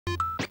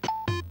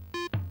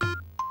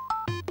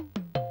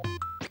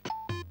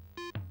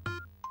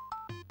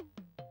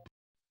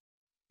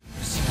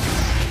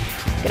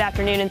Good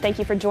afternoon, and thank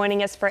you for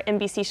joining us for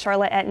NBC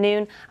Charlotte at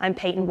noon. I'm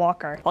Payton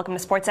Walker. Welcome to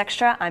Sports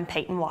Extra. I'm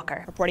Payton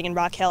Walker. Reporting in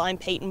Rock Hill, I'm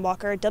Payton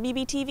Walker,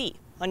 WBTV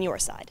on your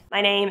side. My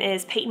name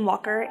is Payton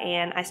Walker,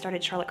 and I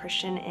started Charlotte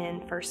Christian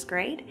in first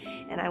grade,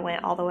 and I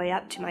went all the way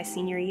up to my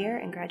senior year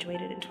and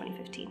graduated in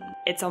 2015.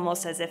 It's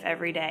almost as if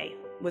every day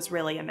was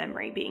really a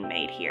memory being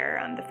made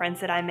here. The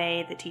friends that I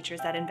made, the teachers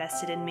that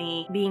invested in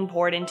me, being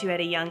poured into at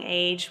a young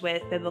age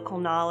with biblical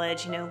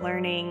knowledge,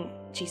 learning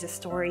Jesus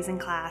stories in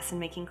class and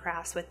making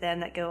crafts with them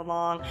that go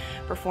along,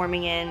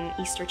 performing in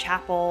Easter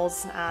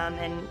chapels,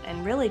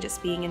 and really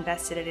just being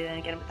invested in it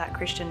again with that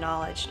Christian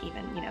knowledge,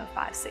 even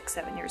 5, 6,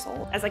 7 years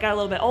old. As I got a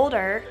little bit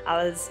older,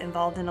 I was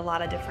involved in a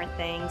lot of different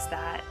things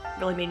that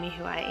really made me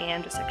who I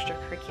am, just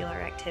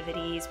extracurricular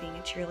activities, being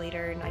a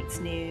cheerleader, Knights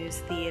News,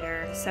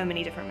 theater, so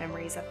many different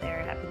memories up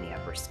there up in the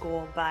upper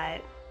school.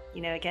 But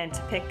again,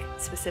 to pick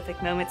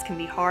specific moments can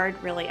be hard.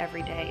 Really,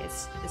 every day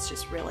is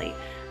just really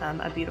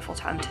a beautiful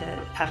time to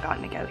have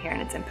gotten to go here,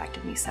 and it's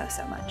impacted me so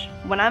much.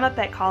 When I'm up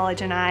at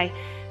college and I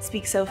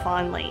speak so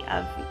fondly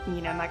of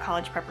my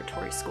college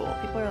preparatory school,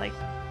 people are like,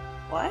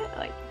 "What?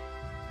 Like,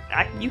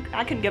 I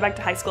couldn't go back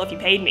to high school if you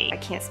paid me." I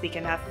can't speak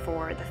enough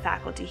for the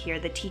faculty here,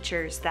 the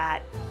teachers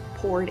that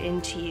poured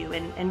into you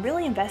and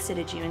really invested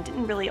in you and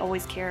didn't really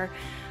always care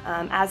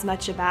as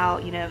much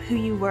about who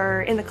you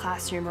were in the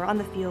classroom or on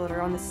the field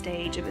or on the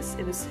stage. It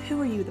was who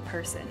are you the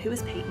person? Who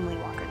is Payton Lee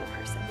Walker the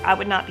person? I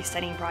would not be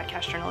studying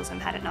broadcast journalism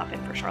had it not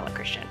been for Charlotte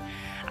Christian.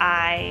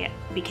 I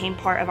became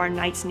part of our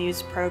Knights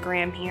News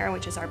program here,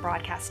 which is our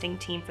broadcasting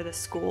team for the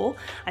school.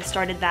 I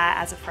started that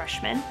as a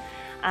freshman,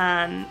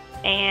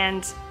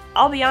 and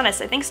I'll be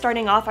honest, I think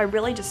starting off I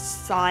really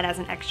just saw it as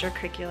an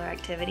extracurricular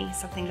activity,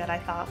 something that I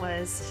thought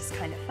was just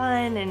kind of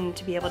fun and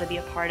to be able to be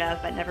a part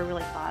of, but never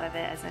really thought of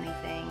it as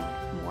anything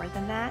more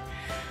than that.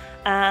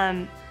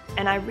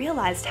 And I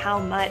realized how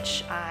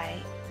much I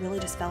really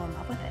just fell in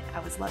love with it. I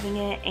was loving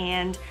it,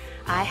 and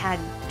I had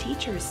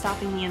teachers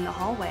stopping me in the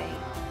hallway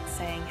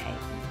saying, "Hey,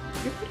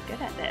 you're pretty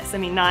good at this." I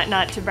mean,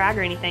 not to brag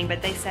or anything,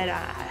 but they said,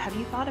 "Have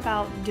you thought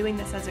about doing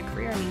this as a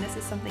career? I mean, this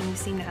is something you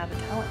seem to have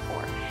a talent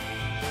for."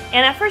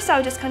 And at first I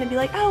would just kind of be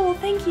like, "Oh, well,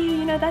 thank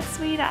you, that's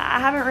sweet. I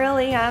haven't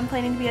really, I'm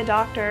planning to be a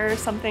doctor," or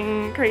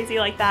something crazy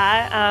like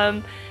that.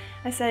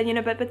 I said,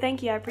 but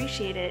thank you, I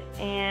appreciate it.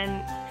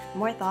 And the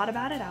more I thought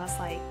about it, I was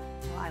like,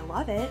 well, I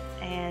love it,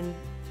 and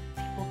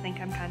people think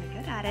I'm kind of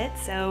good at it,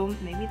 so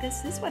maybe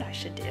this is what I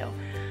should do.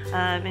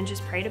 And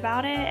just prayed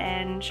about it,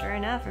 and sure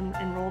enough,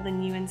 enrolled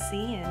in UNC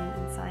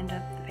and signed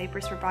up the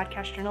papers for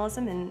broadcast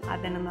journalism, and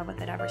I've been in love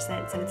with it ever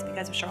since. And it's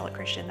because of Charlotte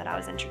Christian that I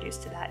was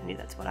introduced to that and knew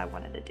that's what I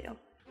wanted to do.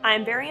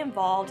 I'm very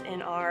involved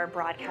in our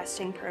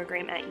broadcasting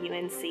program at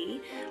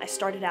UNC. I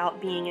started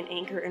out being an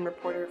anchor and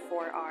reporter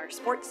for our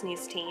sports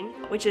news team,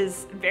 which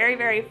is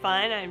very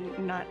fun.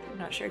 I'm not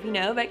sure if you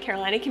know, but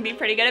Carolina can be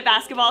pretty good at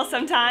basketball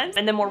sometimes.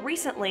 And then more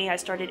recently, I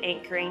started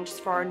anchoring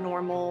just for our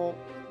normal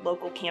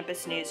local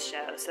campus news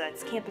show. So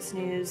that's campus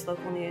news,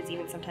 local news,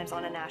 even sometimes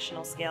on a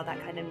national scale,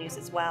 that kind of news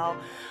as well.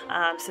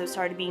 So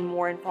started being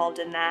more involved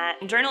in that.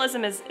 And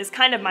journalism is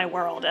kind of my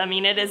world. I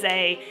mean,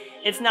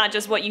 it's not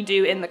just what you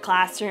do in the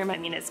classroom. I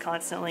mean, it's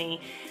constantly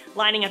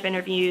lining up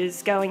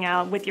interviews, going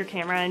out with your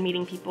camera and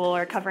meeting people,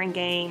 or covering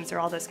games, or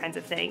all those kinds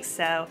of things.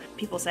 So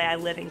people say I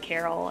live in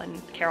Carroll,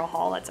 and Carroll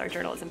Hall, that's our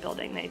journalism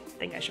building. They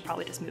think I should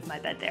probably just move my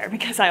bed there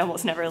because I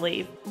almost never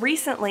leave.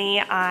 Recently,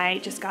 I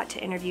just got to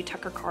interview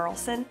Tucker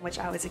Carlson, which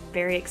I was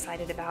very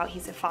excited about.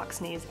 He's a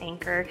Fox News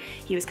anchor.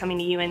 He was coming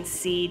to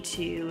UNC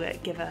to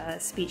give a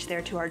speech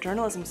there to our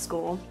journalism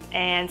school.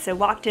 And so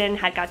walked in,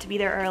 got to be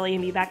there early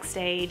and be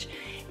backstage,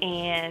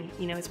 and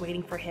was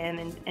waiting for him,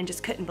 and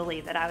just couldn't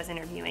believe that I was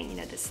interviewing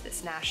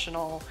this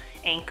national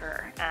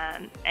anchor.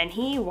 And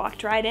he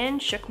walked right in,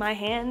 shook my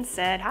hand,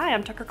 said, "Hi,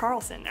 I'm Tucker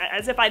Carlson,"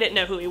 as if I didn't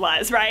know who he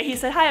was, right? He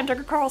said, "Hi, I'm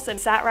Tucker Carlson,"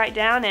 sat right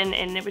down,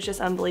 and it was just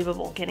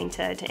unbelievable getting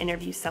to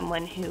interview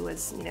someone who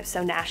was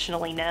so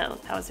nationally known.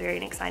 That was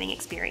an exciting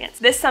experience.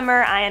 This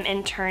summer I am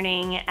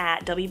interning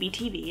at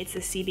WBTV. It's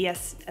a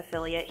CBS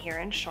affiliate here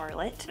in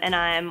Charlotte, and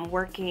I'm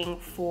working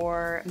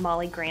for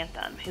Molly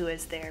Grantham, who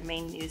is their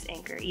main news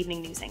anchor,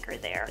 evening news anchor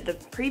there. The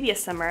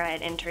previous summer I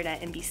had interned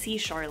at NBC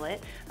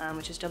Charlotte,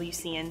 which is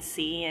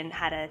WCNC, and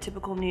had a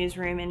typical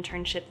newsroom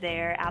internship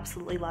there.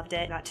 Absolutely loved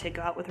it. Got to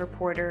go out with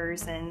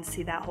reporters and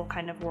see that whole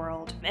kind of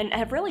world. And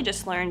I've really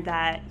just learned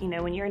that,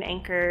 when you're an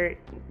anchor,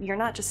 you're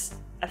not just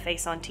a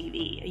face on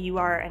TV. You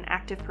are an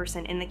active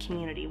person in the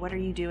community. What are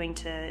you doing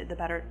to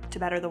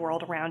better the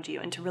world around you,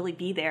 and to really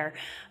be there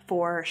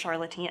for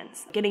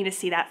Charlotteans? Getting to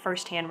see that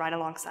firsthand right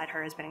alongside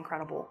her has been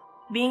incredible.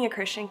 Being a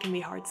Christian can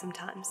be hard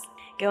sometimes.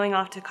 Going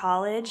off to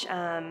college,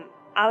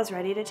 I was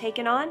ready to take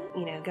it on.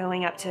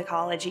 Going up to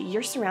college,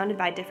 you're surrounded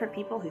by different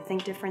people who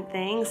think different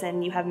things,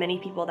 and you have many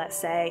people that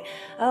say,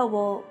 "Oh,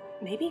 well,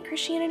 maybe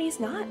Christianity's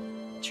not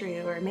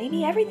true," or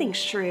 "maybe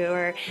everything's true,"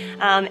 or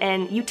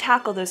and you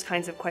tackle those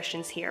kinds of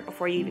questions here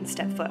before you even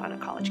step foot on a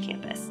college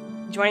campus.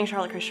 Joining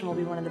Charlotte Christian will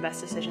be one of the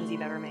best decisions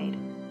you've ever made.